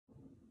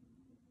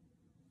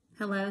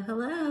Hello,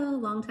 hello,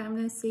 long time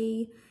no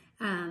see.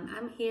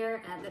 I'm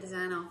here at the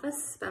design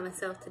office by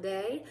myself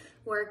today,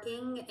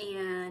 working,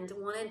 and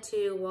wanted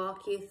to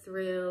walk you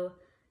through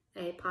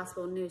a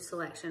possible new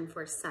selection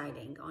for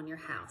siding on your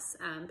house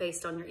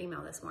based on your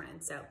email this morning.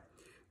 So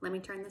let me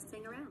turn this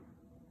thing around.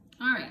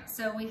 All right,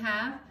 so we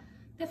have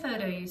the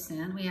photo you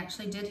sent. We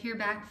actually did hear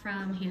back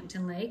from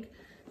Hampton Lake.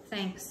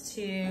 Thanks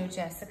to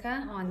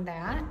Jessica on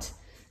that.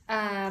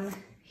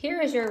 Here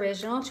is your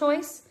original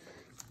choice,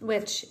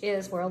 which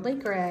is Worldly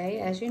Gray,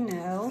 as you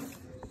know.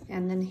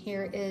 And then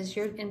here is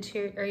your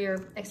interior or your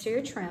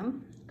exterior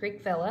trim,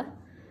 Greek Villa.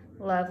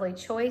 Lovely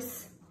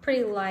choice,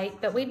 pretty light,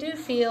 but we do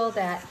feel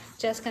that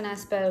Jessica and I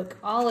spoke,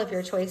 all of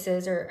your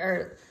choices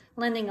are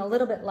lending a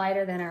little bit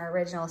lighter than our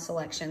original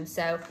selection.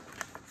 So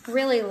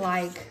really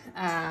like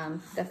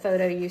the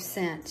photo you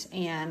sent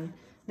and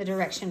the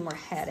direction we're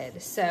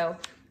headed. So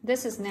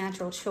this is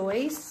natural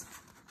choice.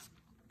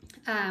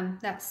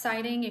 That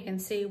siding you can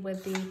see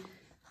with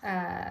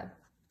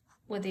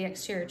the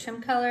exterior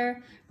trim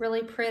color,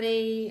 really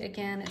pretty.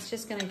 Again, it's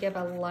just gonna give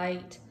a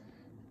light,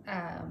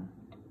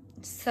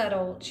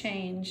 subtle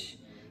change.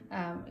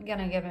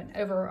 Gonna give an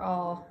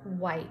overall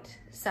white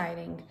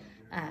siding,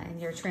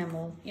 and your trim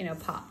will,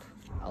 pop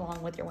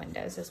along with your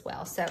windows as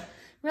well. So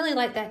really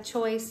like that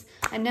choice.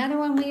 Another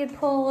one we had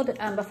pulled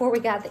before we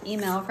got the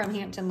email from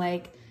Hampton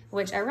Lake,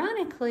 which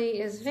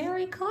ironically is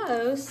very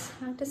close,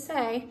 I have to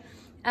say,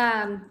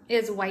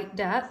 is White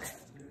Duck.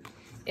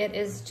 It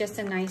is just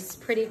a nice,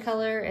 pretty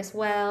color as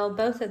well.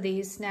 Both of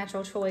these,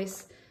 Natural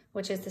Choice,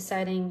 which is the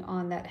siding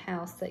on that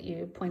house that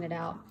you pointed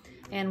out,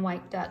 and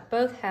White Duck,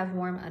 both have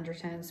warm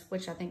undertones,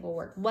 which I think will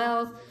work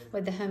well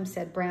with the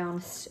Homestead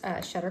Brown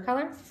shutter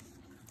color.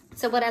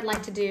 So what I'd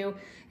like to do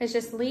is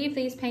just leave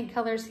these paint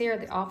colors here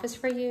at the office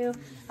for you.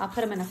 I'll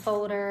put them in a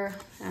folder,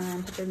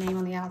 put your name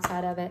on the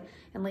outside of it,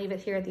 and leave it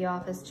here at the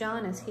office.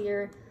 John is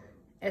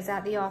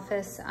at the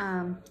office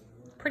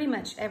pretty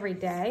much every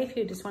day. If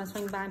you just want to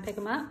swing by and pick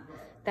them up,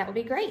 that would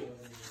be great.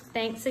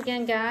 Thanks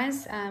again,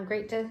 guys.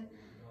 Great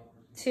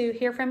to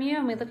hear from you,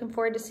 and we're looking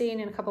forward to seeing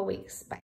you in a couple weeks. Bye.